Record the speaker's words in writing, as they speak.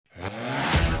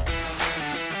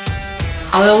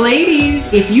Hello,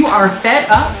 ladies. If you are fed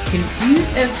up,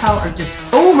 confused as hell, or just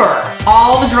over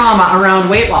all the drama around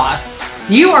weight loss,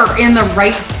 you are in the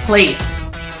right place.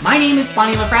 My name is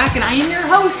Bonnie LaFrac, and I am your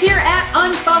host here at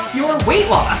Unfuck Your Weight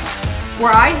Loss,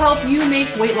 where I help you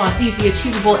make weight loss easy,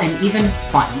 achievable, and even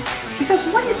fun. Because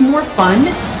what is more fun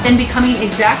than becoming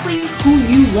exactly who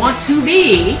you want to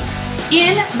be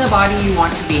in the body you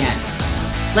want to be in?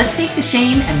 Let's take the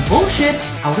shame and bullshit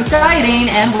out of dieting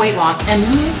and weight loss and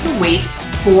lose the weight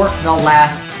for the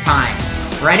last time.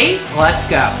 Ready? Let's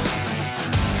go.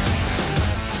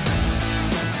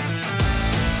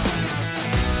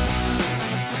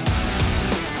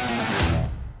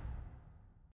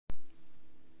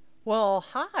 Well,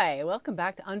 hi, welcome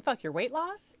back to Unfuck Your Weight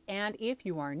Loss. And if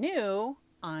you are new,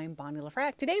 I'm Bonnie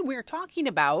LaFrac. Today we're talking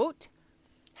about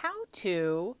how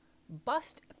to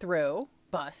bust through,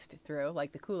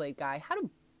 like the Kool-Aid guy, how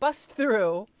to bust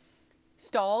through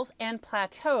stalls and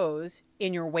plateaus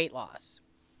in your weight loss.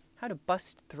 How to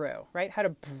bust through, right? How to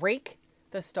break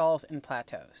the stalls and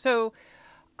plateaus. So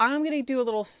I'm going to do a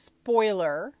little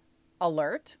spoiler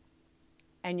alert,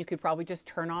 and you could probably just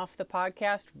turn off the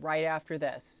podcast right after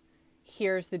this.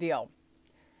 Here's the deal.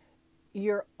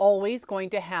 You're always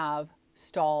going to have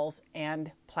stalls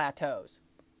and plateaus.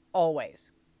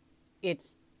 Always.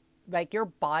 It's like your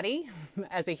body,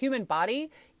 as a human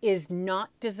body, is not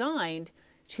designed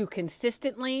to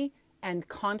consistently and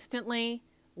constantly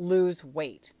lose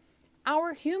weight.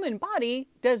 Our human body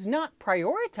does not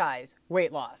prioritize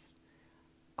weight loss.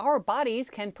 Our bodies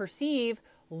can perceive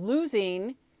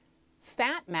losing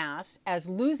fat mass as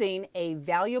losing a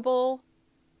valuable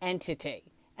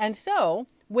entity. And so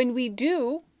when we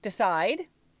do decide,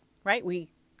 right, we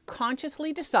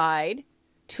consciously decide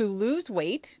to lose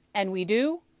weight, and we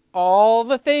do all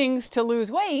the things to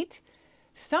lose weight,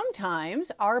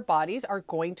 sometimes our bodies are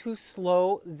going to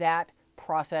slow that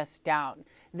process down.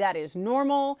 That is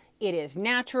normal. It is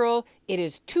natural. It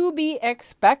is to be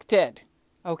expected.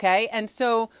 Okay. And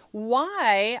so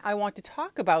why I want to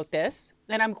talk about this,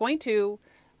 and I am going to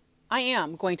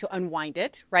unwind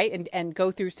it, right? And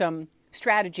go through some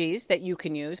strategies that you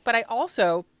can use. But I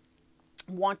also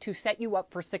want to set you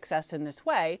up for success in this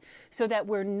way so that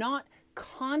we're not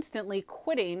constantly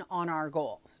quitting on our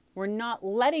goals. We're not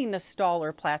letting the stall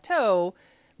or plateau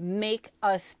make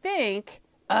us think,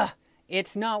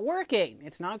 it's not working.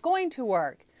 It's not going to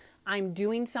work. I'm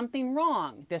doing something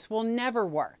wrong. This will never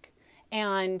work.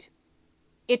 And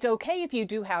it's okay if you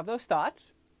do have those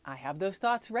thoughts. I have those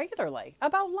thoughts regularly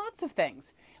about lots of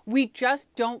things. We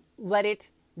just don't let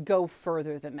it go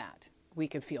further than that. We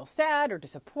could feel sad or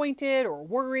disappointed or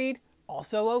worried.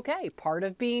 Also okay. Part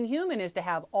of being human is to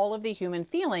have all of the human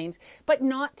feelings, but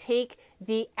not take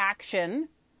the action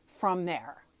from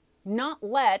there. Not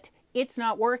let it's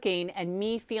not working and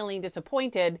me feeling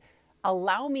disappointed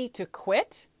allow me to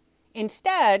quit.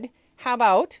 Instead, how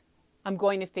about I'm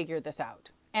going to figure this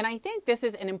out? And I think this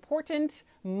is an important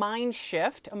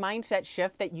mindset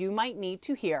shift that you might need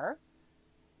to hear.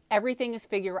 Everything is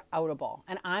figure-outable,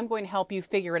 and I'm going to help you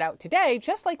figure it out today,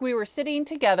 just like we were sitting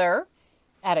together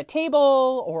at a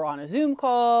table or on a Zoom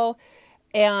call,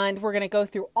 and we're going to go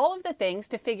through all of the things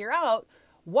to figure out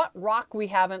what rock we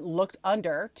haven't looked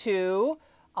under to,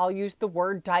 I'll use the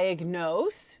word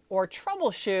diagnose or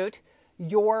troubleshoot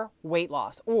your weight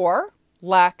loss or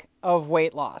lack of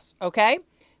weight loss. Okay?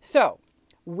 So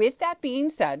with that being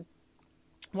said,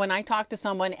 when I talk to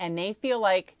someone and they feel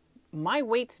like my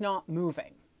weight's not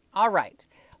moving, all right,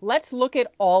 let's look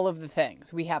at all of the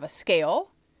things. We have a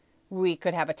scale. We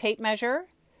could have a tape measure.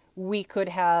 We could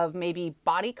have maybe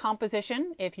body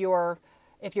composition. If you're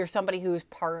somebody who's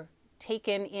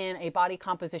partaken in a body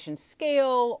composition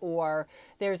scale, or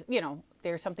there's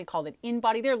something called an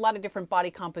in-body. There are a lot of different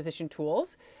body composition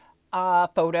tools,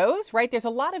 photos, right? There's a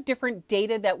lot of different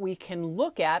data that we can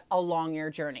look at along your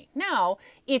journey. Now,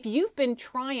 if you've been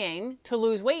trying to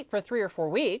lose weight for 3 or 4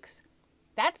 weeks,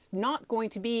 that's not going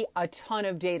to be a ton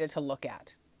of data to look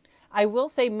at. I will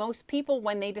say most people,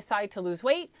 when they decide to lose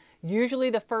weight, usually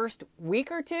the first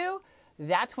week or two,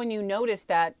 that's when you notice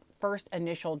that first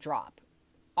initial drop.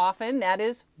 Often that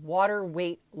is water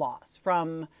weight loss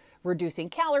from reducing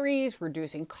calories,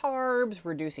 reducing carbs,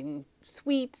 reducing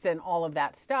sweets, and all of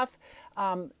that stuff.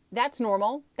 That's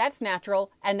normal, that's natural,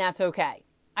 and that's okay.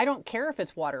 I don't care if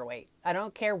it's water weight. I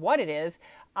don't care what it is.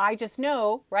 I just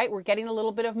know, right, we're getting a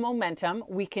little bit of momentum.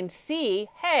 We can see,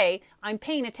 hey, I'm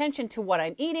paying attention to what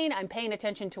I'm eating. I'm paying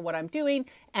attention to what I'm doing,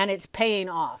 and it's paying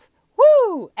off.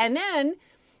 Woo! And then,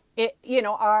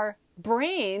 our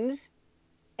brains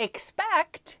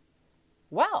expect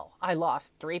well, I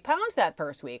lost 3 pounds that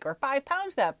first week or 5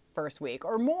 pounds that first week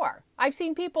or more. I've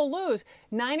seen people lose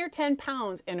 9 or 10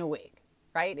 pounds in a week,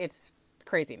 right? It's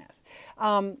craziness.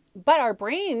 But our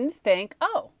brains think,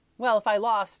 oh, well, if I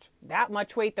lost that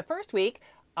much weight the first week,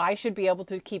 I should be able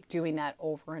to keep doing that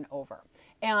over and over.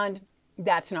 And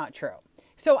that's not true.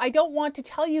 So I don't want to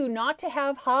tell you not to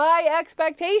have high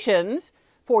expectations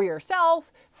for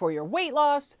yourself, for your weight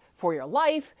loss, for your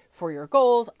life, for your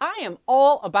goals. I am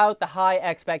all about the high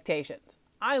expectations.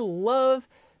 I love,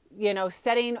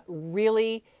 setting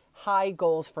really high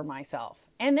goals for myself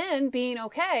and then being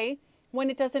okay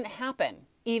when it doesn't happen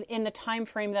in the time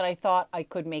frame that I thought I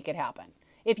could make it happen.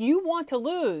 If you want to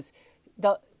lose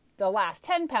the last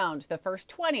 10 pounds, the first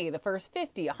 20, the first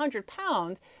 50, 100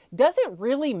 pounds, does it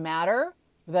really matter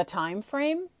the time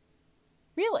frame?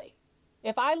 Really?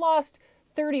 If I lost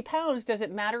 30 pounds, does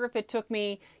it matter if it took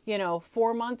me,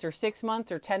 4 months or 6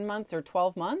 months or 10 months or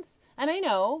 12 months? And I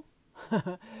know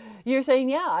you're saying,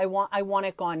 yeah, I want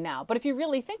it gone now. But if you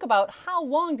really think about how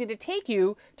long did it take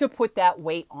you to put that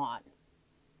weight on?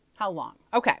 How long?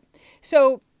 Okay.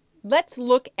 So let's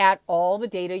look at all the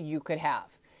data you could have.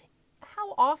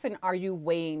 How often are you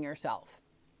weighing yourself?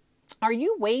 Are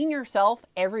you weighing yourself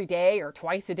every day or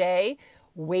twice a day,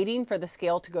 waiting for the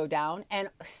scale to go down and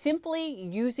simply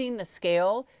using the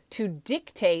scale to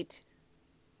dictate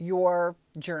your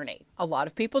journey? A lot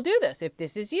of people do this. If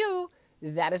this is you,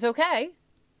 that is okay.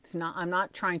 I'm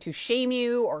not trying to shame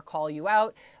you or call you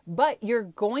out, but you're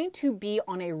going to be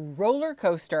on a roller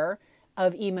coaster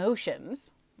of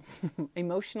emotions,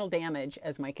 emotional damage,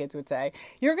 as my kids would say.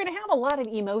 You're going to have a lot of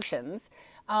emotions,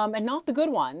 and not the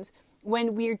good ones,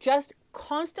 when we're just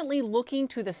constantly looking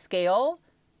to the scale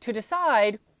to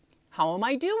decide, how am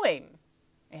I doing?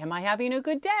 Am I having a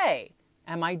good day?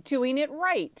 Am I doing it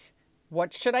right?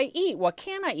 What should I eat? What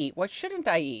can I eat? What shouldn't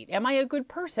I eat? Am I a good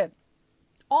person?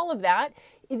 All of that,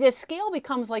 the scale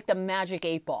becomes like the magic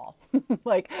 8-ball.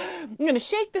 Like, I'm going to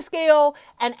shake the scale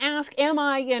and ask, am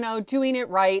I, doing it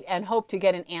right, and hope to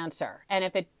get an answer. And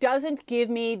if it doesn't give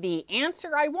me the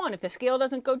answer I want, if the scale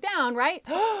doesn't go down, right?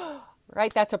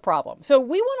 Right, that's a problem. So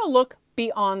we want to look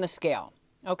beyond the scale.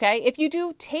 Okay, if you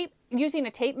do tape using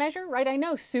a tape measure, right? I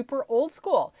know, super old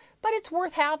school, but it's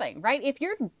worth having, right? If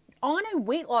you're on a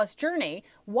weight loss journey,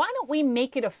 why don't we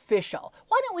make it official?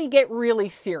 Why don't we get really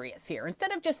serious here?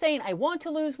 Instead of just saying, I want to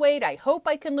lose weight, I hope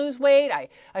I can lose weight,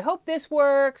 I hope this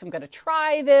works, I'm going to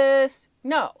try this.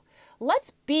 No,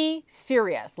 let's be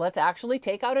serious. Let's actually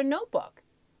take out a notebook.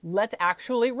 Let's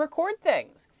actually record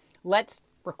things. Let's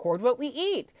record what we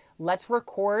eat. Let's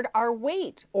record our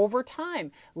weight over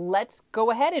time. Let's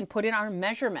go ahead and put in our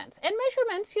measurements. And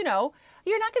measurements,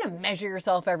 you're not going to measure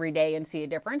yourself every day and see a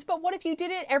difference. But what if you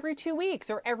did it every 2 weeks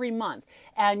or every month?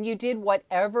 And you did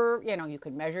whatever, you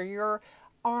could measure your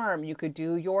arm, you could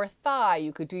do your thigh,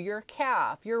 you could do your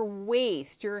calf, your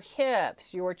waist, your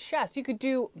hips, your chest. You could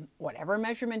do whatever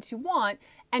measurements you want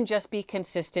and just be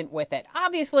consistent with it.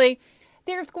 Obviously,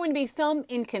 there's going to be some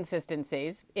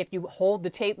inconsistencies if you hold the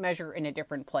tape measure in a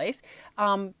different place.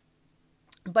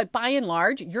 But by and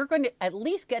large, you're going to at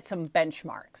least get some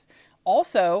benchmarks.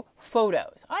 Also,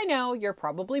 photos. I know you're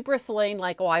probably bristling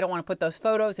like, oh, I don't want to put those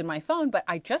photos in my phone, but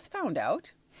I just found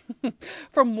out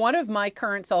from one of my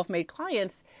current self-made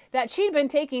clients that she'd been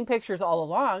taking pictures all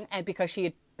along, and because she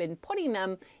had been putting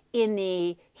them in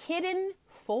the hidden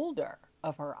folder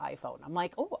of her iPhone. I'm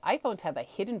like, oh, iPhones have a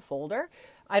hidden folder.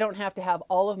 I don't have to have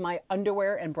all of my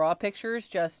underwear and bra pictures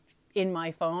just in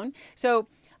my phone. So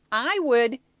I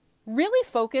would really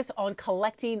focus on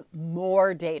collecting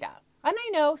more data. And I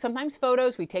know sometimes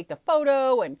photos, we take the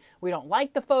photo and we don't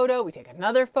like the photo. We take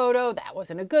another photo. That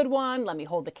wasn't a good one. Let me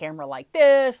hold the camera like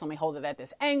this. Let me hold it at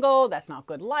this angle. That's not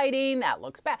good lighting. That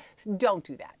looks bad. Don't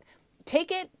do that.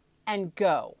 Take it and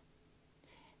go.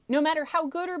 No matter how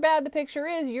good or bad the picture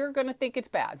is, you're going to think it's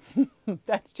bad.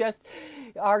 That's just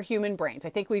our human brains. I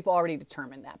think we've already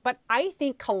determined that. But I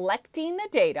think collecting the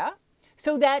data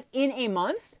so that in a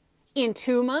month, in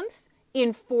 2 months,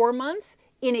 in 4 months,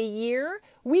 in a year,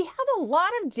 we have a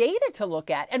lot of data to look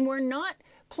at. And we're not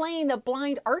playing the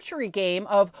blind archery game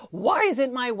of, why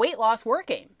isn't my weight loss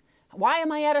working? Why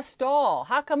am I at a stall?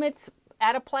 How come it's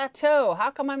at a plateau?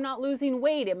 How come I'm not losing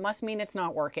weight? It must mean it's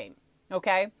not working.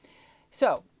 Okay?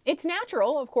 So it's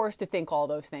natural, of course, to think all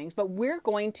those things, but we're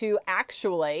going to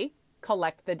actually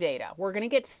collect the data. We're going to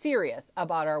get serious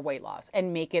about our weight loss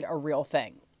and make it a real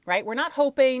thing, right? We're not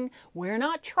hoping, we're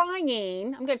not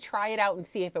trying. I'm going to try it out and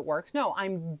see if it works. No,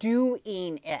 I'm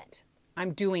doing it.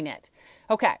 I'm doing it.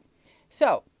 Okay,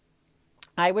 so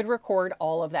I would record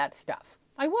all of that stuff.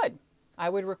 I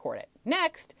would record it.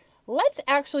 Next, let's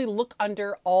actually look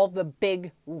under all the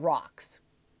big rocks.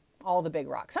 all the big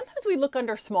rocks. Sometimes we look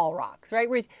under small rocks, right?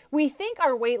 We think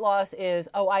our weight loss is,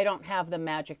 oh, I don't have the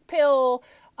magic pill.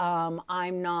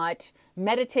 I'm not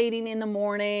meditating in the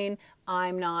morning.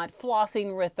 I'm not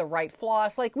flossing with the right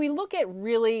floss. Like, we look at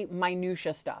really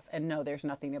minutia stuff, and no, there's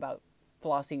nothing about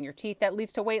flossing your teeth that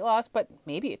leads to weight loss, but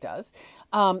maybe it does.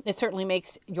 It certainly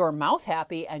makes your mouth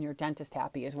happy and your dentist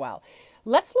happy as well.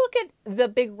 Let's look at the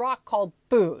big rock called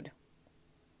food,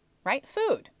 right?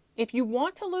 Food. If you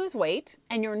want to lose weight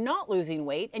and you're not losing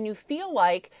weight and you feel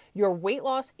like your weight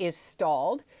loss is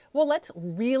stalled, well, let's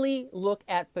really look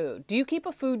at food. Do you keep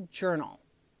a food journal?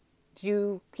 Do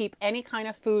you keep any kind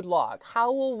of food log?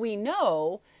 How will we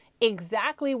know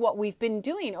exactly what we've been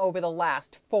doing over the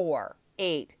last 4,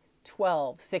 8,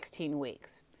 12, 16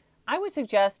 weeks? I would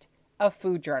suggest a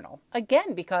food journal.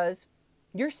 Again, because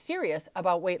you're serious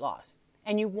about weight loss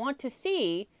and you want to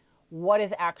see what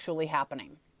is actually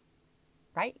happening,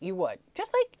 right? You would.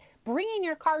 Just like bringing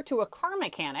your car to a car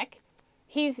mechanic,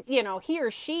 he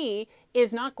or she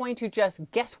is not going to just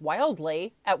guess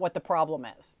wildly at what the problem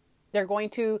is. They're going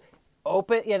to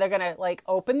open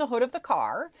the hood of the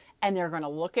car, and they're going to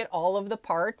look at all of the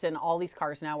parts, and all these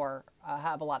cars now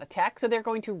have a lot of tech, so they're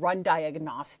going to run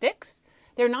diagnostics.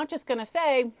 They're not just going to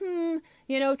say,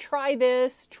 try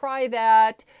this, try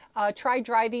that, try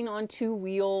driving on 2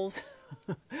 wheels,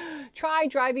 try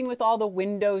driving with all the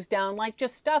windows down, like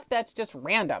just stuff that's just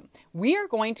random. We are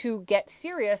going to get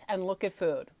serious and look at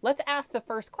food. Let's ask the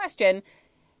first question.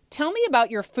 Tell me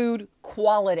about your food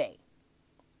quality.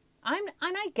 And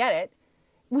I get it.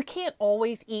 We can't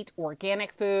always eat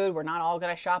organic food. We're not all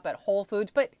going to shop at Whole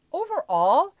Foods. But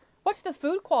overall, what's the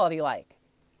food quality like?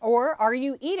 Or are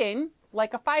you eating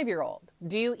like a 5-year-old?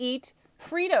 Do you eat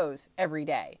Fritos every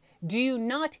day? Do you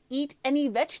not eat any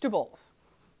vegetables?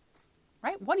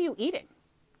 Right? What are you eating?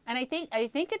 And I think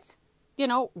it's,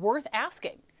 worth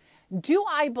asking. Do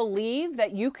I believe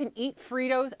that you can eat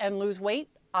Fritos and lose weight?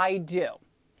 I do.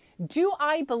 Do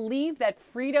I believe that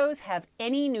Fritos have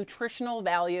any nutritional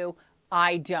value?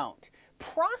 I don't.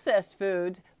 Processed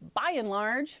foods, by and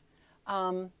large,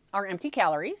 are empty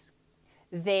calories.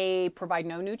 They provide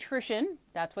no nutrition.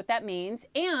 That's what that means.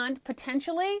 And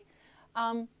potentially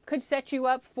could set you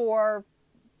up for,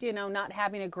 not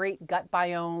having a great gut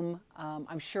biome.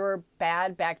 I'm sure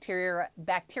bad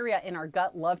bacteria in our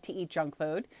gut love to eat junk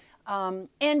food.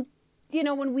 And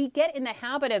when we get in the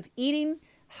habit of eating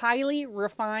highly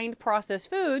refined processed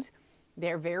foods,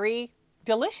 they're very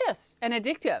delicious and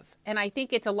addictive. And I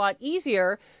think it's a lot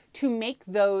easier to make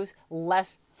those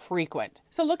less frequent.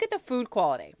 So look at the food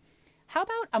quality. How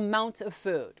about amounts of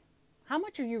food? How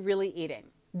much are you really eating?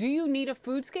 Do you need a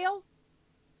food scale?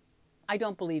 I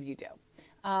don't believe you do.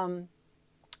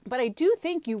 But I do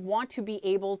think you want to be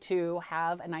able to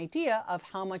have an idea of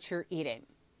how much you're eating,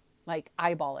 like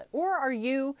eyeball it. Or are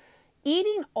you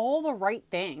eating all the right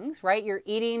things, right? You're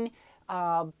eating,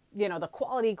 the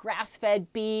quality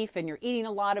grass-fed beef, and you're eating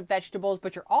a lot of vegetables,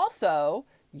 but you're also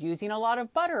using a lot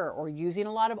of butter or using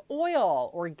a lot of oil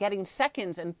or getting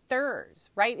seconds and thirds,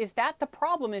 right? Is that the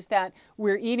problem? Is that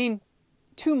we're eating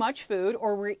too much food,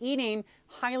 or we're eating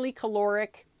highly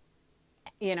caloric,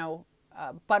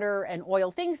 butter and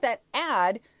oil, things that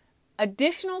add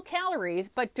additional calories,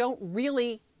 but don't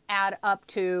really add up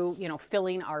to,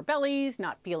 filling our bellies,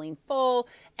 not feeling full,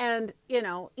 and,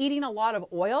 eating a lot of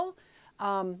oil.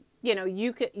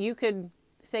 You could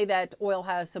say that oil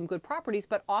has some good properties,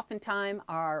 but oftentimes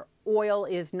our oil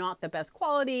is not the best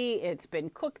quality. It's been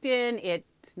cooked in.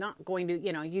 It's not going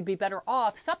to, you'd be better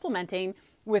off supplementing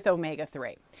with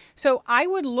omega-3. So I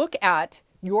would look at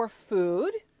your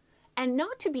food, and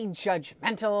not to be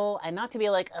judgmental and not to be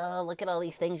like, oh, look at all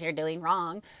these things you're doing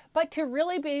wrong, but to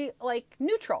really be like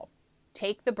neutral.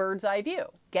 Take the bird's eye view.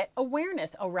 Get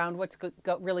awareness around what's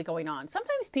really going on.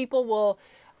 Sometimes people will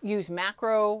use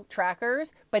macro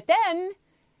trackers, but then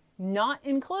not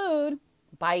include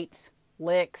bites,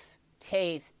 licks,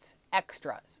 tastes,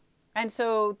 extras. And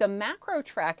so the macro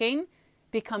tracking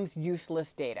becomes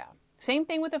useless data. Same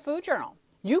thing with a food journal.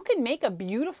 You can make a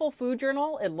beautiful food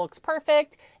journal. It looks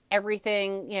perfect.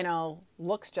 Everything,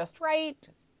 looks just right,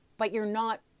 but you're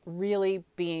not really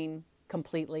being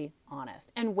completely honest.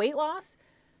 And weight loss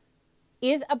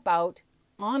is about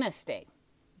honesty,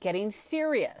 getting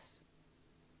serious,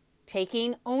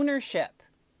 taking ownership,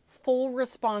 full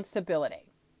responsibility.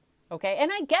 Okay.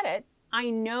 And I get it. I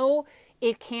know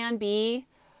it can be,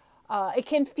 it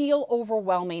can feel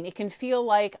overwhelming. It can feel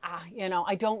like,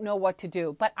 I don't know what to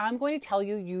do, but I'm going to tell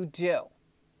you, you do.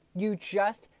 You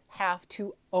just have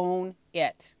to own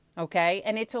it. Okay.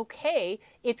 And it's okay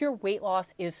if your weight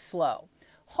loss is slow.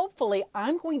 Hopefully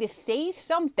I'm going to say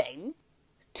something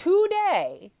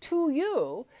today to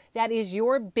you that is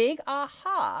your big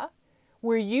aha,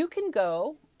 where you can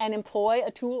go and employ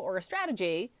a tool or a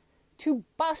strategy to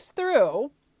bust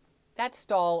through that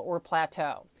stall or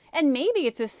plateau. And maybe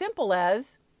it's as simple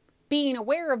as being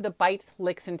aware of the bites,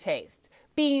 licks, and tastes.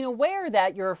 Being aware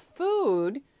that your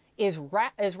food is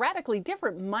radically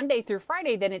different Monday through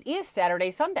Friday than it is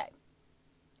Saturday, Sunday.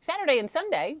 Saturday and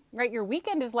Sunday, right? Your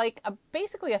weekend is like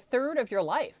basically a third of your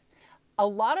life. A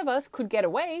lot of us could get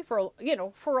away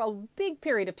for a big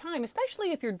period of time,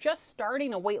 especially if you're just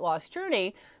starting a weight loss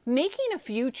journey. Making a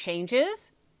few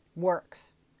changes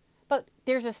works. But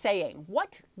there's a saying,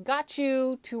 what got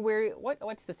you to where,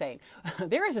 what's the saying?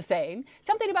 There is a saying,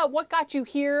 something about what got you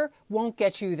here won't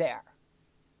get you there.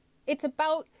 It's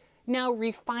about now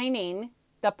refining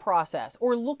the process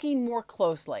or looking more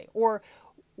closely, or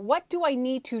what do I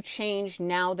need to change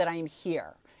now that I'm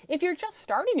here? If you're just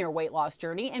starting your weight loss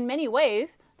journey, in many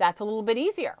ways, that's a little bit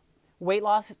easier. Weight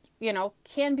loss,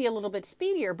 can be a little bit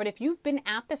speedier, but if you've been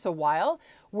at this a while,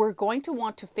 we're going to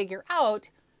want to figure out,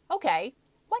 okay,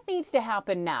 what needs to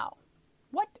happen now?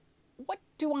 What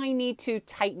do I need to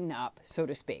tighten up, so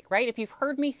to speak, right? If you've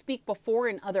heard me speak before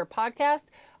in other podcasts,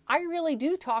 I really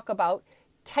do talk about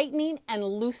tightening and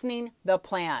loosening the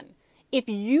plan. If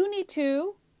you need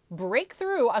to break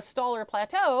through a stall or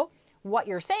plateau, what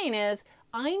you're saying is,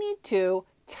 I need to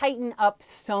tighten up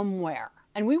somewhere.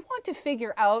 And we want to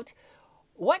figure out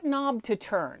what knob to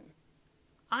turn.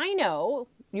 I know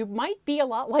you might be a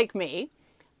lot like me.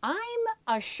 I'm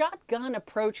a shotgun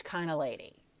approach kind of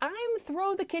lady. I'm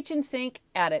throw the kitchen sink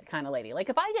at it kind of lady. Like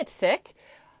if I get sick,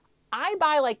 I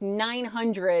buy like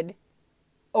 900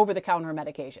 over-the-counter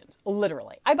medications.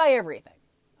 Literally. I buy everything.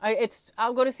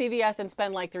 I'll go to CVS and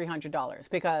spend like $300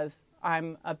 because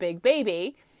I'm a big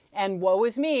baby and woe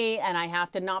is me and I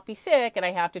have to not be sick and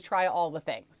I have to try all the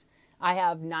things. I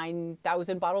have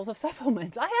 9,000 bottles of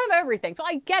supplements. I have everything. So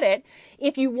I get it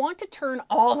if you want to turn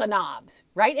all the knobs,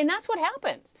 right? And that's what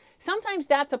happens. Sometimes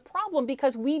that's a problem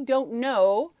because we don't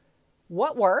know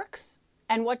what works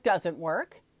and what doesn't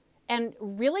work, and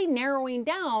really narrowing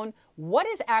down what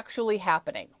is actually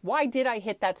happening. Why did I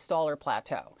hit that stall or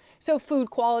plateau? So food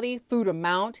quality, food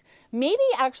amount, maybe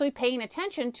actually paying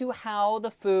attention to how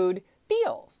the food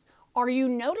feels. Are you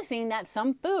noticing that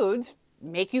some foods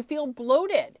make you feel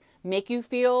bloated, make you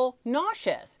feel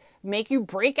nauseous, make you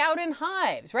break out in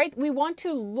hives, right? We want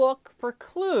to look for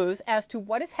clues as to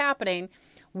what is happening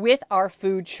with our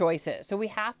food choices. So we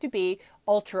have to be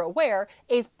ultra aware.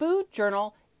 A food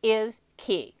journal is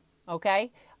key,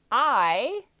 okay?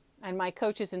 I and my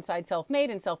coaches inside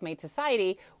Self-Made and Self-Made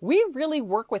Society, we really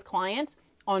work with clients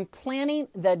on planning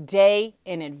the day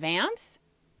in advance,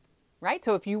 right?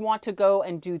 So if you want to go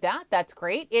and do that, that's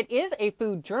great. It is a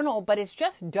food journal, but it's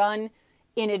just done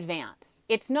in advance.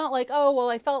 It's not like, oh, well,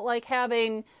 I felt like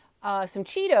having some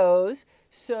Cheetos,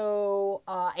 so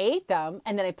I ate them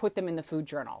and then I put them in the food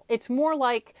journal. It's more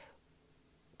like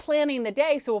planning the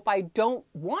day. So if I don't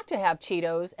want to have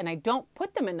Cheetos and I don't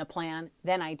put them in the plan,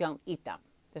 then I don't eat them.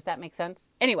 Does that make sense?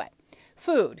 Anyway,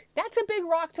 food. That's a big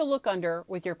rock to look under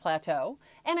with your plateau.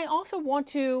 And I also want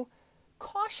to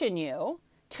caution you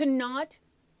to not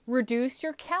reduce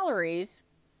your calories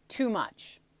too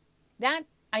much. That,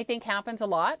 I think, happens a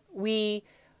lot. We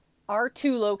are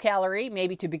too low calorie,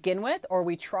 maybe to begin with, or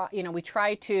we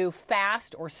try to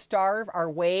fast or starve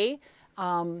our way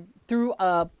through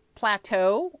a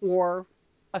plateau or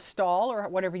a stall or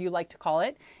whatever you like to call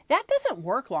it. That doesn't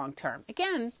work long term.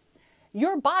 Again,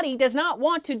 your body does not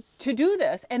want to do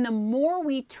this. And the more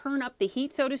we turn up the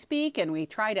heat, so to speak, and we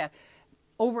try to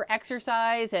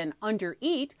over-exercise and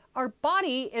under-eat, our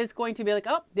body is going to be like,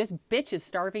 oh, this bitch is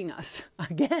starving us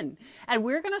again. And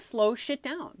we're going to slow shit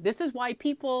down. This is why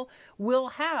people will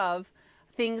have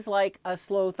things like a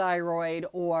slow thyroid,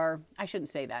 or I shouldn't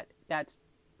say that.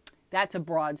 That's a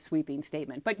broad sweeping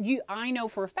statement. But I know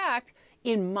for a fact,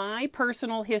 in my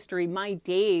personal history, my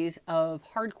days of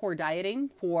hardcore dieting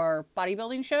for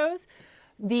bodybuilding shows,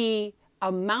 the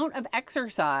amount of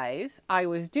exercise I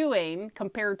was doing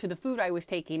compared to the food I was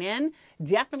taking in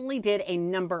definitely did a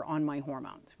number on my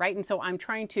hormones, right? And so I'm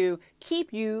trying to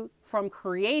keep you from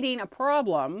creating a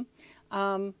problem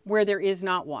where there is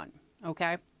not one,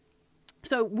 okay?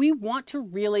 So we want to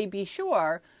really be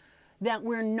sure that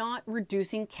we're not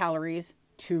reducing calories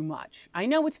too much. I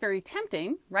know it's very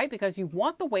tempting, right? Because you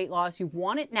want the weight loss, you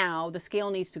want it now, the scale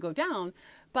needs to go down,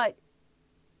 but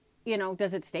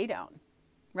does it stay down,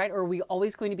 right? Or are we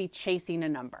always going to be chasing a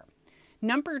number?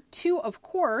 Number two, of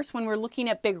course, when we're looking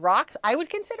at big rocks, I would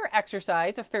consider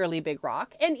exercise a fairly big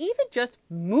rock, and even just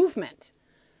movement.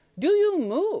 Do you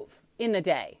move in the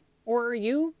day? Or are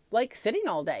you like sitting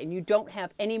all day and you don't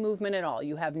have any movement at all?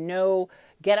 You have no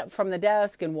get up from the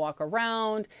desk and walk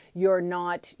around. You're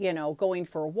not, going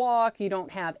for a walk. You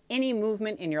don't have any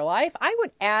movement in your life. I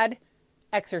would add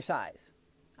exercise.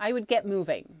 I would get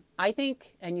moving. I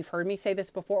think, and you've heard me say this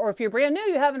before, or if you're brand new,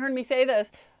 you haven't heard me say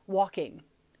this, walking.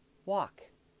 Walk,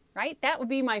 right? That would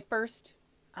be my first,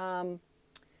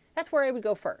 that's where I would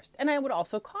go first. And I would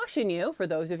also caution you, for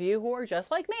those of you who are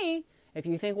just like me, if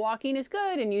you think walking is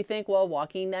good and you think, well,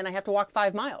 walking, then I have to walk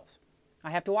 5 miles.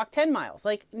 I have to walk 10 miles.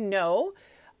 Like, no,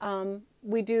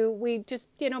 we just,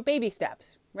 baby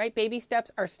steps, right? Baby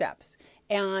steps are steps.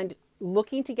 And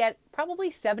looking to get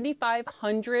probably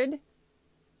 7,500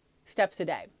 steps a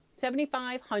day.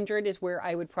 7,500 is where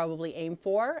I would probably aim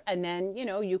for. And then,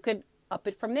 you could up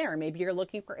it from there. Maybe you're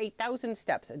looking for 8,000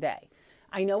 steps a day.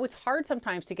 I know it's hard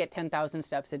sometimes to get 10,000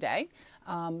 steps a day.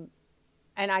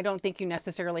 And I don't think you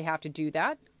necessarily have to do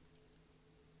that.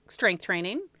 Strength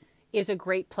training is a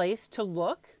great place to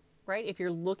look, right? If you're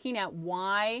looking at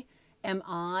why am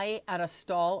I at a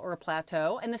stall or a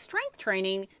plateau, and the strength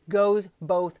training goes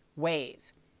both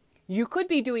ways. You could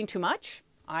be doing too much.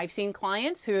 I've seen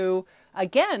clients who,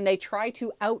 again, they try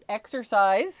to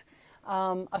out-exercise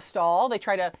a stall. They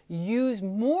try to use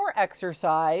more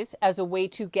exercise as a way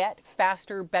to get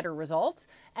faster, better results,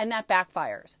 and that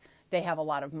backfires. They have a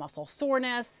lot of muscle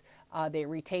soreness. They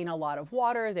retain a lot of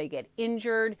water. They get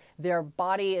injured. Their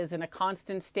body is in a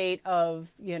constant state of,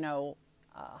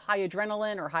 high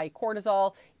adrenaline or high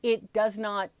cortisol. It does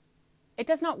not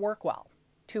work well,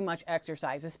 too much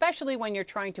exercise, especially when you're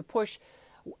trying to push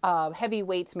heavy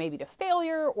weights maybe to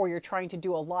failure, or you're trying to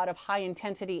do a lot of high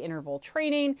intensity interval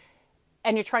training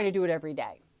and you're trying to do it every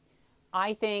day.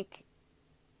 I think,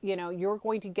 you're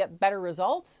going to get better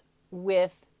results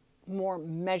with more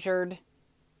measured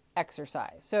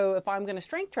exercise. So if I'm going to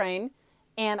strength train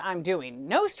and I'm doing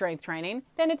no strength training,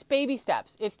 then it's baby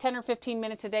steps. It's 10 or 15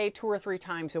 minutes a day, 2 or 3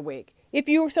 times a week. If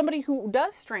you're somebody who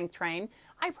does strength train,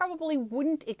 I probably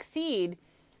wouldn't exceed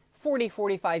 40,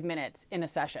 45 minutes in a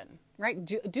session, right?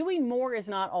 Doing more is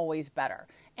not always better.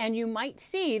 And you might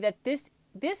see that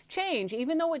this change,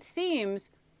 even though it seems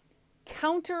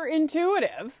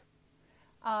counterintuitive,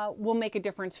 will make a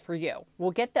difference for you.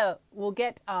 We'll get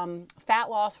fat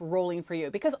loss rolling for you,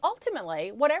 because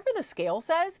ultimately, whatever the scale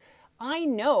says, I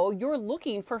know you're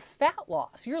looking for fat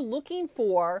loss. You're looking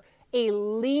for a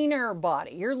leaner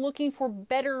body. You're looking for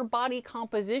better body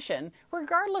composition,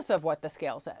 regardless of what the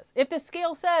scale says. If the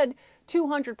scale said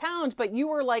 200 pounds, but you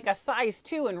were like a size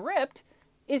 2 and ripped,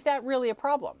 is that really a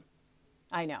problem?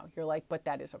 I know you're like, but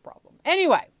that is a problem.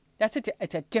 Anyway,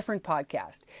 it's a different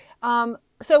podcast.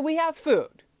 So we have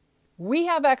food. We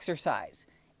have exercise.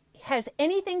 Has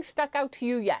anything stuck out to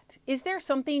you yet? Is there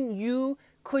something you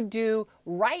could do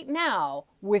right now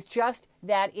with just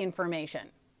that information?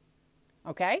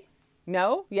 Okay?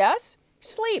 No? Yes?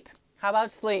 Sleep. How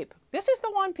about sleep? This is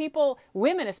the one people,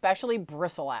 women especially,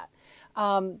 bristle at.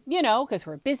 Because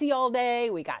we're busy all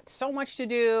day. We got so much to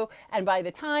do. And by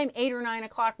the time 8 or 9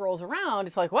 o'clock rolls around,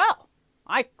 it's like, well,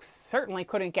 I certainly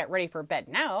couldn't get ready for bed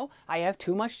now. I have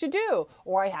too much to do,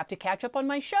 or I have to catch up on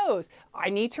my shows. I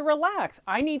need to relax.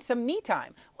 I need some me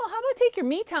time. Well, how about take your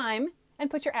me time and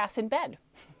put your ass in bed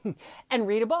and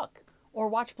read a book or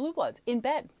watch Blue Bloods in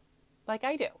bed like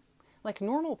I do, like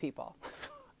normal people.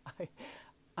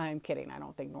 I'm kidding. I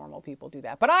don't think normal people do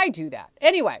that, but I do that.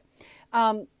 Anyway,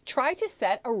 try to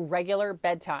set a regular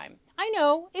bedtime. I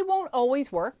know it won't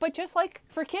always work, but just like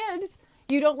for kids,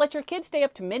 you don't let your kids stay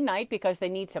up to midnight because they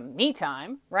need some me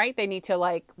time, right? They need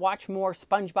to watch more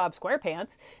SpongeBob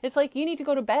SquarePants. It's like you need to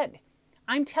go to bed.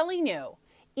 I'm telling you,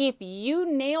 if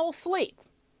you nail sleep,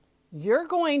 you're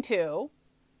going to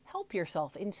help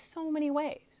yourself in so many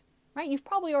ways, right? You've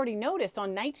probably already noticed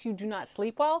on nights you do not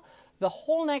sleep well, the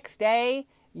whole next day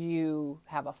you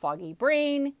have a foggy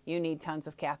brain, you need tons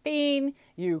of caffeine,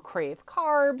 you crave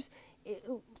carbs.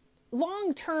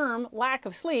 Long-term lack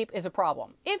of sleep is a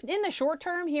problem. If in the short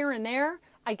term, here and there,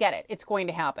 I get it. It's going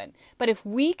to happen. But if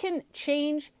we can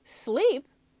change sleep,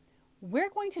 we're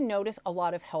going to notice a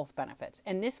lot of health benefits.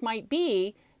 And this might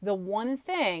be the one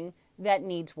thing that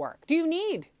needs work. Do you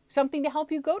need something to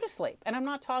help you go to sleep? And I'm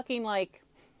not talking like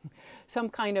some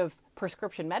kind of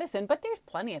prescription medicine, but there's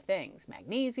plenty of things.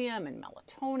 Magnesium and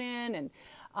melatonin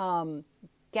and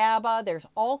GABA. There's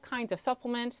all kinds of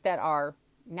supplements that are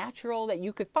natural that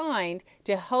you could find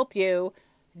to help you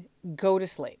go to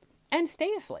sleep and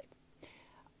stay asleep.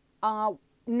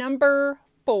 Number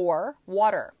 4,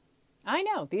 water. I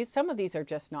know some of these are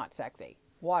just not sexy.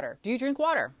 Water. Do you drink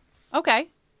water? Okay.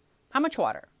 How much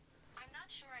water? I'm not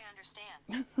sure I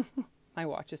understand. My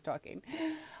watch is talking.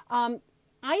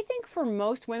 I think for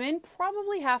most women,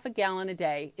 probably half a gallon a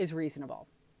day is reasonable.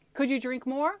 Could you drink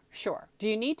more? Sure. Do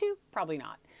you need to? Probably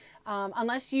not.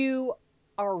 Unless you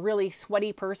are a really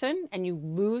sweaty person and you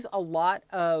lose a lot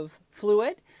of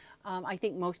fluid, I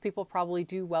think most people probably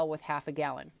do well with half a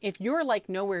gallon. If you're like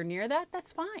nowhere near that,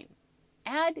 that's fine.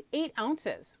 Add 8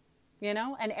 ounces,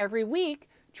 and every week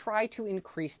try to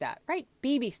increase that, right?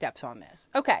 Baby steps on this.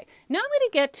 Okay, now I'm going to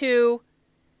get to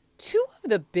 2 of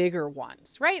the bigger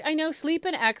ones, right? I know sleep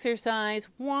and exercise,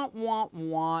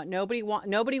 nobody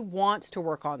wants to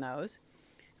work on those.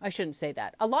 I shouldn't say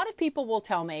that. A lot of people will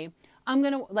tell me,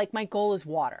 my goal is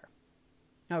water.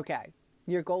 Okay,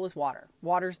 your goal is water.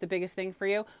 Water's the biggest thing for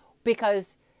you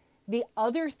because the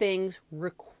other things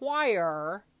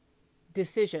require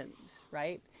decisions,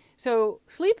 right? So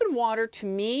sleep and water to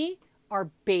me are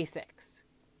basics.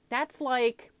 That's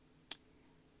like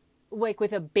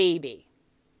with a baby,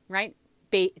 right?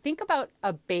 Think about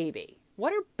a baby.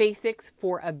 What are basics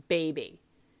for a baby,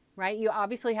 right? You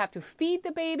obviously have to feed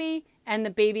the baby and the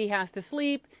baby has to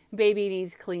sleep. Baby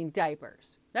needs clean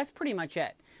diapers. That's pretty much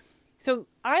it. So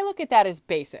I look at that as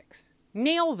basics.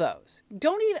 Nail those.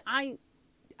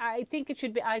 I think it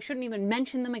should be, I shouldn't even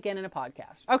mention them again in a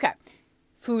podcast. Okay.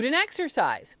 Food and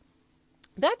exercise.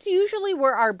 That's usually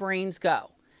where our brains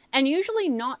go. And usually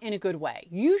not in a good way.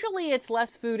 Usually it's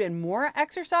less food and more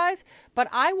exercise, but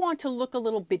I want to look a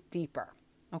little bit deeper.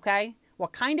 Okay?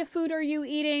 What kind of food are you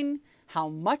eating? How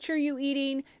much are you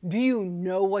eating? Do you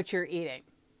know what you're eating?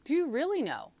 Do you really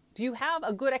know? Do you have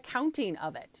a good accounting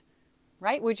of it?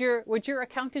 Right? Would your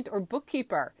accountant or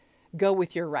bookkeeper go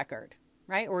with your record?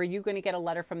 Right? Or are you going to get a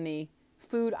letter from the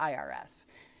food IRS?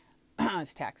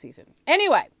 It's tax season.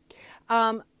 Anyway,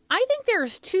 I think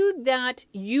there's 2 that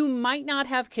you might not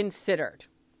have considered,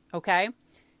 okay?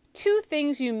 2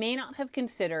 things you may not have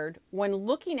considered when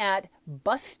looking at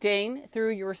busting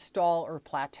through your stall or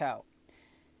plateau.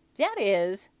 That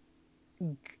is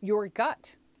your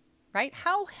gut, right?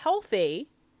 How healthy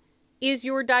is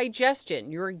your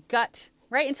digestion, your gut,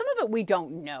 right? And some of it we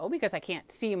don't know because I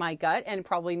can't see my gut and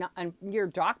probably not, and your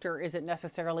doctor isn't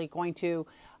necessarily going to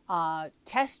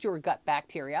test your gut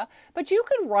bacteria, but you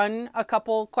could run a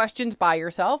couple questions by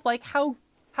yourself, like how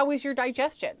is your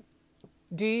digestion?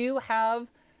 Do you have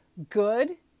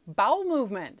good bowel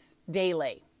movements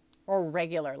daily or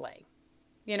regularly?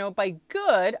 By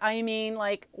good, I mean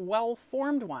like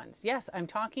well-formed ones. Yes, I'm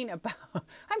talking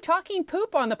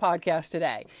poop on the podcast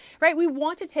today, right? We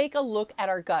want to take a look at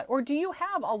our gut. Or do you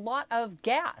have a lot of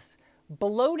gas,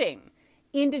 bloating,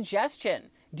 indigestion?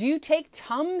 Do you take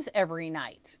Tums every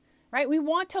night? Right? We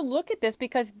want to look at this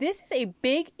because this is a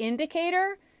big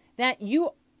indicator that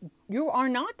you are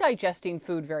not digesting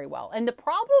food very well. And the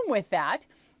problem with that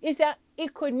is that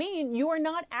it could mean you are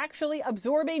not actually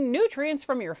absorbing nutrients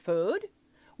from your food,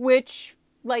 which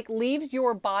leaves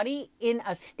your body in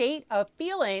a state of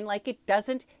feeling like it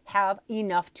doesn't have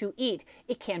enough to eat.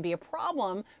 It can be a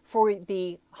problem for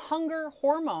the hunger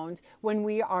hormones when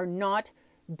we are not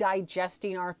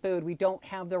digesting our food. We don't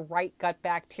have the right gut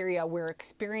bacteria. We're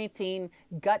experiencing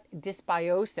gut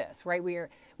dysbiosis, right?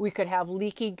 We could have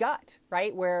leaky gut,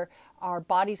 right? Where our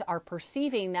bodies are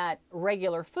perceiving that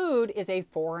regular food is a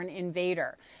foreign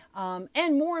invader.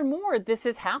 And more, this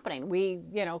is happening. We,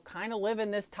 kind of live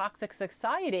in this toxic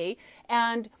society.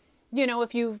 And,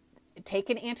 if you've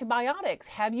taken antibiotics,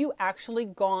 have you actually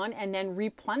gone and then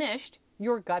replenished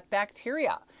your gut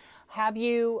bacteria? Have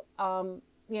you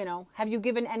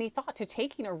given any thought to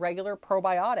taking a regular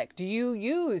probiotic? Do you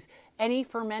use any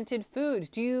fermented foods?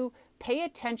 Do you pay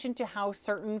attention to how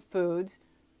certain foods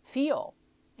feel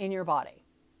in your body?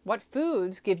 What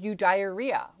foods give you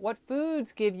diarrhea? What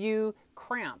foods give you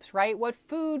cramps, right? What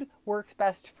food works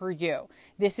best for you?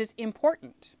 This is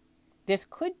important. This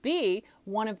could be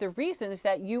one of the reasons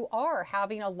that you are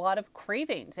having a lot of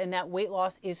cravings and that weight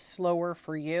loss is slower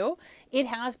for you. It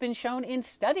has been shown in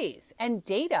studies and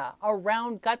data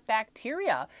around gut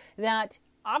bacteria that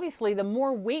obviously the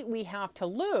more weight we have to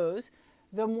lose,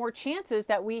 the more chances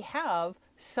that we have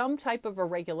some type of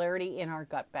irregularity in our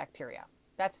gut bacteria.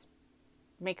 That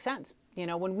makes sense.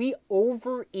 When we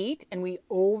overeat and we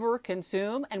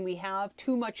overconsume and we have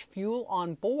too much fuel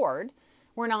on board,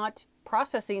 we're not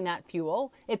processing that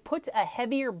fuel. It puts a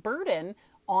heavier burden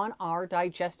on our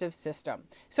digestive system.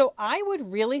 So I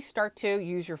would really start to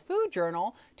use your food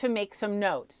journal to make some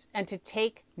notes and to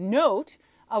take note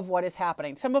of what is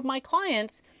happening. Some of my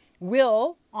clients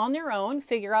will, on their own,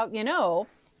 figure out,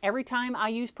 every time I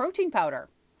use protein powder,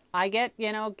 I get,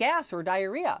 gas or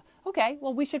diarrhea. Okay,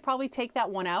 well, we should probably take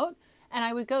that one out. And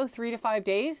I would go 3 to 5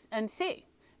 days and see.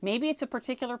 Maybe it's a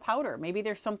particular powder. Maybe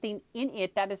there's something in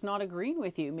it that is not agreeing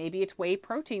with you. Maybe it's whey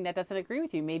protein that doesn't agree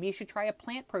with you. Maybe you should try a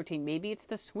plant protein. Maybe it's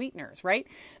the sweeteners, right?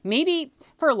 Maybe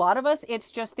for a lot of us,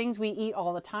 it's just things we eat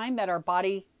all the time that our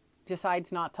body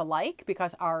decides not to like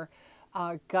because our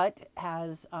gut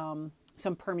has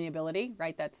some permeability,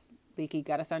 right? That's leaky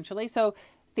gut essentially. So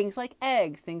things like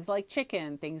eggs, things like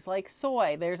chicken, things like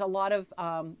soy. There's a lot of,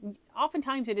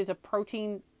 oftentimes it is a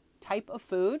protein type of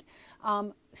food.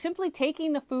 Simply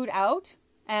taking the food out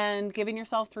and giving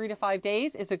yourself 3 to 5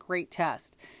 days is a great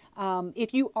test.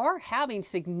 If you are having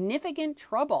significant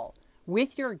trouble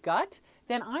with your gut,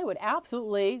 then I would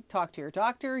absolutely talk to your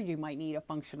doctor. You might need a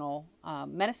functional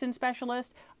medicine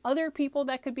specialist. Other people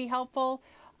that could be helpful.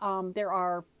 There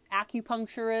are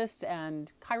acupuncturists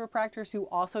and chiropractors who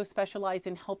also specialize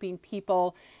in helping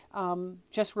people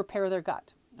just repair their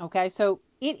gut. Okay, so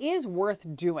it is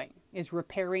worth doing, is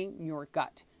repairing your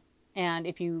gut. And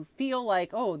if you feel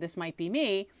like, oh, this might be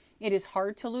me, it is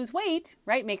hard to lose weight,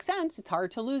 right? Makes sense. It's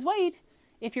hard to lose weight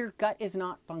if your gut is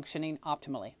not functioning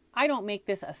optimally. I don't make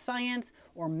this a science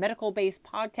or medical-based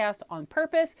podcast on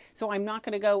purpose, so I'm not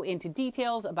going to go into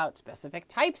details about specific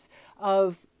types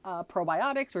of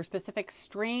probiotics or specific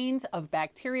strains of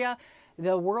bacteria.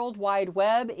 The World Wide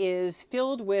Web is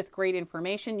filled with great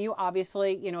information. You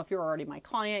obviously, if you're already my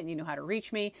client, you know how to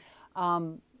reach me.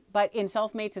 But in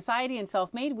Self-Made Society and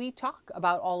Self-Made, we talk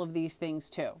about all of these things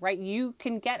too, right? You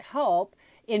can get help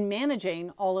in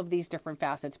managing all of these different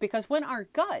facets because when our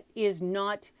gut is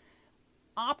not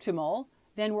optimal,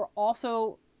 then we're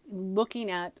also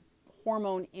looking at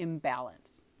hormone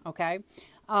imbalance, okay?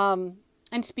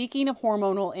 And speaking of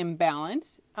hormonal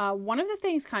imbalance, one of the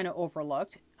things kind of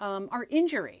overlooked are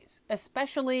injuries,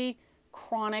 especially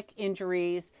chronic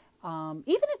injuries,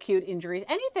 even acute injuries,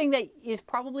 anything that is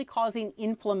probably causing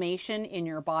inflammation in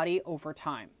your body over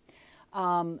time.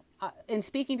 In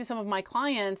speaking to some of my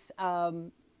clients,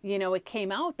 it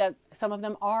came out that some of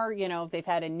them are, they've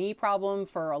had a knee problem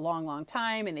for a long, long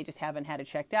time and they just haven't had it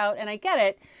checked out. And I get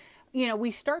it.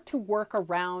 We start to work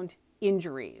around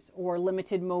injuries or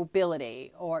limited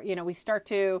mobility, or, we start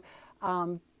to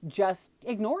just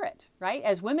ignore it, right?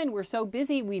 As women, we're so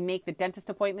busy. We make the dentist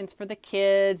appointments for the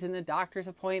kids and the doctor's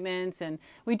appointments. And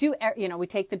we do, we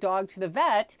take the dog to the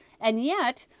vet. And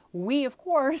yet we, of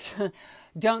course,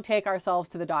 don't take ourselves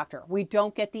to the doctor. We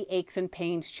don't get the aches and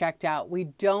pains checked out. We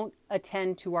don't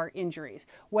attend to our injuries,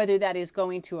 whether that is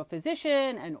going to a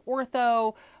physician, an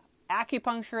ortho,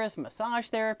 acupuncturist, massage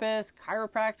therapist,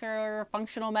 chiropractor,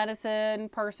 functional medicine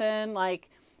person. Like,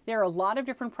 there are a lot of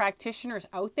different practitioners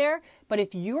out there, but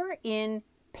if you're in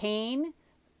pain,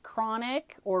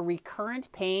 chronic or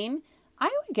recurrent pain, I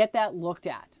would get that looked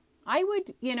at. I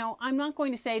would, I'm not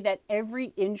going to say that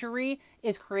every injury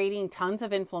is creating tons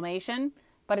of inflammation,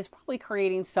 but it's probably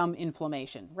creating some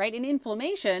inflammation, right? And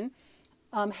inflammation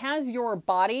has your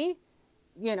body,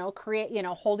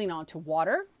 holding on to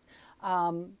water.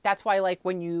 That's why, like,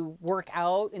 when you work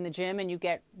out in the gym and you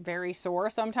get very sore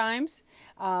sometimes,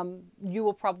 you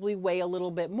will probably weigh a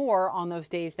little bit more on those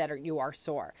days that you are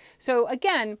sore. So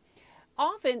again,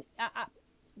 often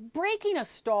breaking a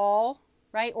stall,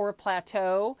 right, or a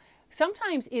plateau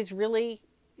sometimes is really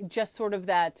just sort of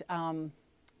that,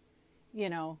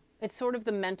 it's sort of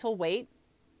the mental weight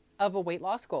of a weight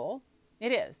loss goal.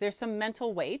 It is. There's some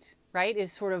mental weight, right,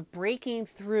 is sort of breaking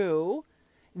through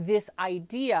this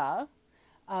idea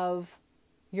of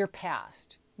your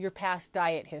past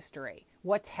diet history,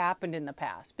 what's happened in the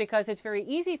past, because it's very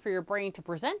easy for your brain to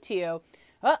present to you,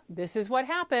 oh, this is what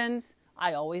happens.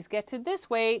 I always get to this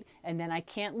weight and then I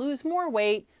can't lose more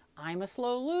weight. I'm a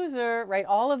slow loser, right?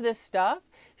 All of this stuff.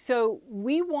 So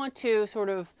we want to sort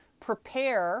of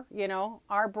prepare,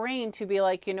 our brain to be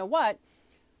like, you know what,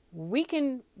 we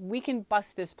can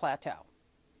bust this plateau.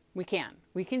 We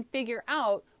can figure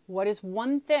out what is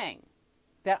one thing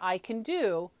that I can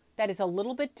do that is a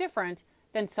little bit different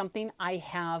than something I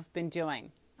have been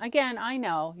doing. Again, I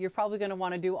know you're probably going to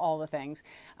want to do all the things,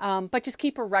 but just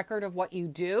keep a record of what you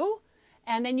do,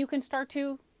 and then you can start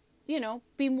to,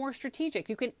 be more strategic.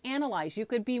 You can analyze. You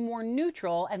could be more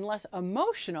neutral and less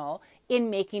emotional in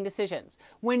making decisions.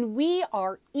 When we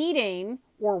are eating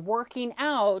or working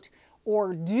out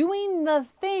or doing the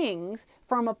things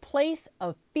from a place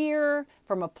of fear,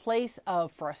 from a place of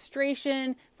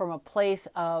frustration, from a place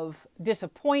of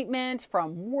disappointment,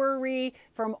 from worry,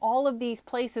 from all of these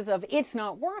places of it's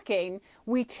not working,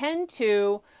 we tend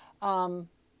to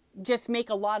just make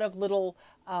a lot of little,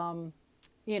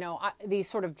 these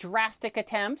sort of drastic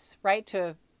attempts, right,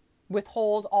 to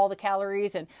withhold all the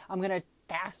calories, and I'm going to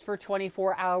fast for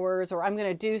 24 hours, or I'm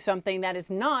going to do something that is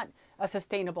not a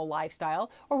sustainable lifestyle,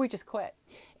 or we just quit.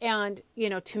 And,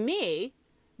 to me,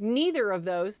 neither of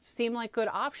those seem like good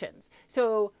options.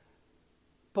 So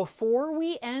before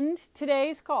we end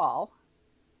today's call,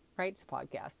 right, it's a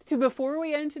podcast, before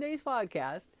we end today's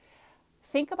podcast,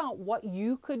 think about what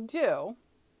you could do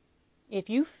if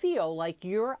you feel like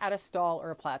you're at a stall or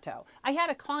a plateau. I had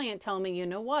a client tell me, you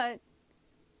know what?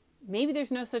 Maybe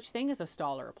there's no such thing as a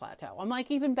stall or a plateau. I'm like,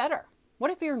 even better.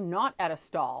 What if you're not at a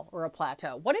stall or a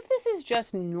plateau? What if this is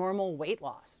just normal weight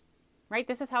loss, right?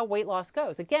 This is how weight loss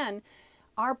goes. Again,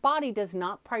 our body does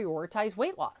not prioritize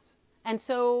weight loss. And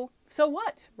so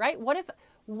what, right? What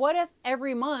if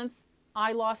every month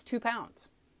I lost 2 pounds,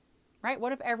 right?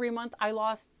 What if every month I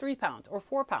lost 3 pounds or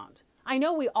 4 pounds? I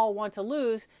know we all want to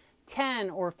lose 10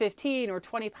 or 15 or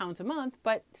 20 pounds a month,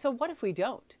 but so what if we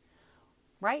don't,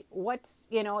 right?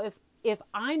 If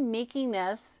I'm making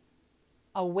this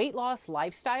a weight loss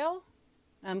lifestyle,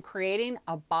 I'm creating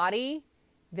a body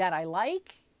that I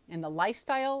like and the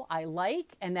lifestyle I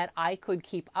like and that I could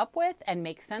keep up with and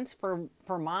make sense for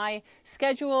my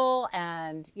schedule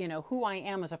and, who I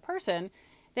am as a person,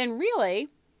 then really,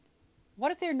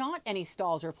 what if there are not any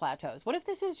stalls or plateaus? What if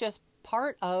this is just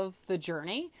part of the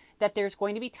journey, that there's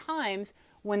going to be times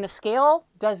when the scale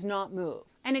does not move?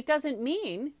 And it doesn't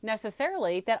mean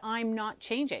necessarily that I'm not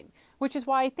changing, which is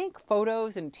why I think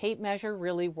photos and tape measure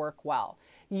really work well.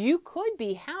 You could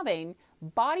be having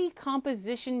body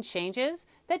composition changes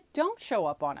that don't show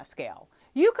up on a scale.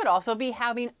 You could also be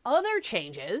having other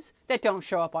changes that don't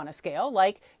show up on a scale,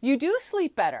 like you do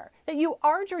sleep better, that you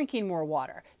are drinking more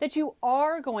water, that you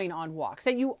are going on walks,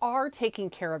 that you are taking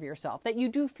care of yourself, that you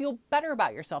do feel better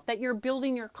about yourself, that you're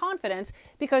building your confidence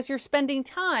because you're spending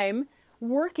time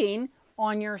working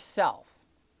on yourself,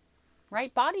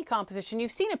 right? Body composition,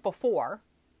 you've seen it before.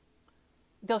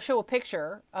 They'll show a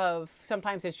picture of,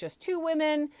 sometimes it's just 2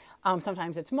 women,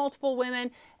 sometimes it's multiple women,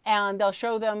 and they'll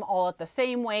show them all at the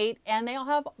same weight, and they all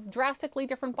have drastically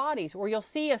different bodies. Or you'll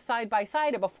see a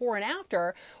side-by-side, a before and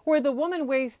after, where the woman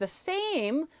weighs the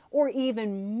same or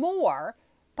even more,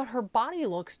 but her body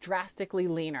looks drastically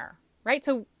leaner, right?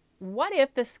 So what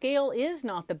if the scale is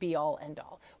not the be-all,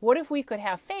 end-all? What if we could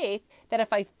have faith that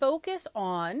if I focus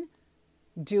on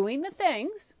doing the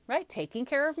things, right, taking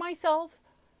care of myself,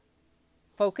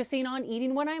 focusing on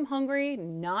eating when I'm hungry,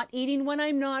 not eating when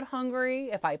I'm not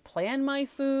hungry, if I plan my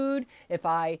food, if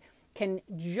I can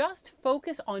just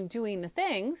focus on doing the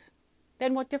things,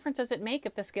 then what difference does it make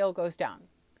if the scale goes down?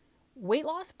 Weight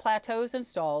loss plateaus and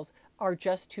stalls are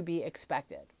just to be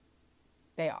expected.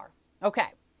 They are. Okay,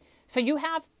 so you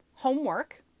have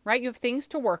homework, right? You have things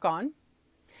to work on,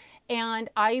 and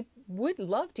I would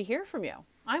love to hear from you.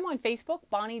 I'm on Facebook,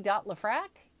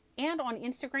 Bonnie.Lafrac, and on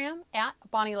Instagram at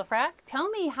Bonnie Lafrac. Tell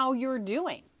me how you're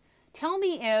doing. Tell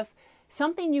me if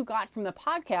something you got from the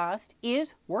podcast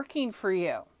is working for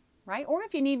you, right? Or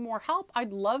if you need more help,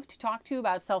 I'd love to talk to you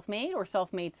about Self-Made or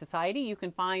Self-Made Society. You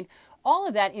can find all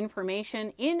of that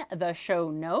information in the show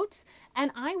notes,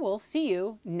 and I will see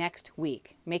you next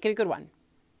week. Make it a good one.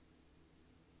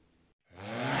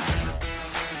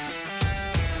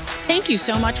 Thank you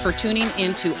so much for tuning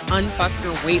in to Unfuck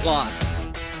Your Weight Loss.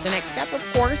 The next step, of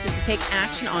course, is to take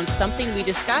action on something we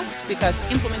discussed, because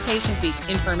implementation beats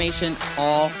information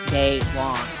all day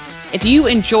long. If you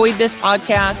enjoyed this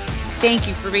podcast, thank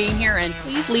you for being here, and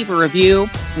please leave a review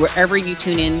wherever you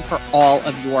tune in for all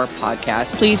of your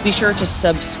podcasts. Please be sure to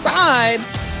subscribe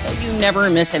so you never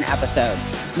miss an episode.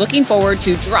 Looking forward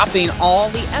to dropping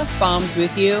all the F-bombs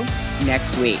with you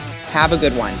next week. Have a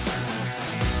good one.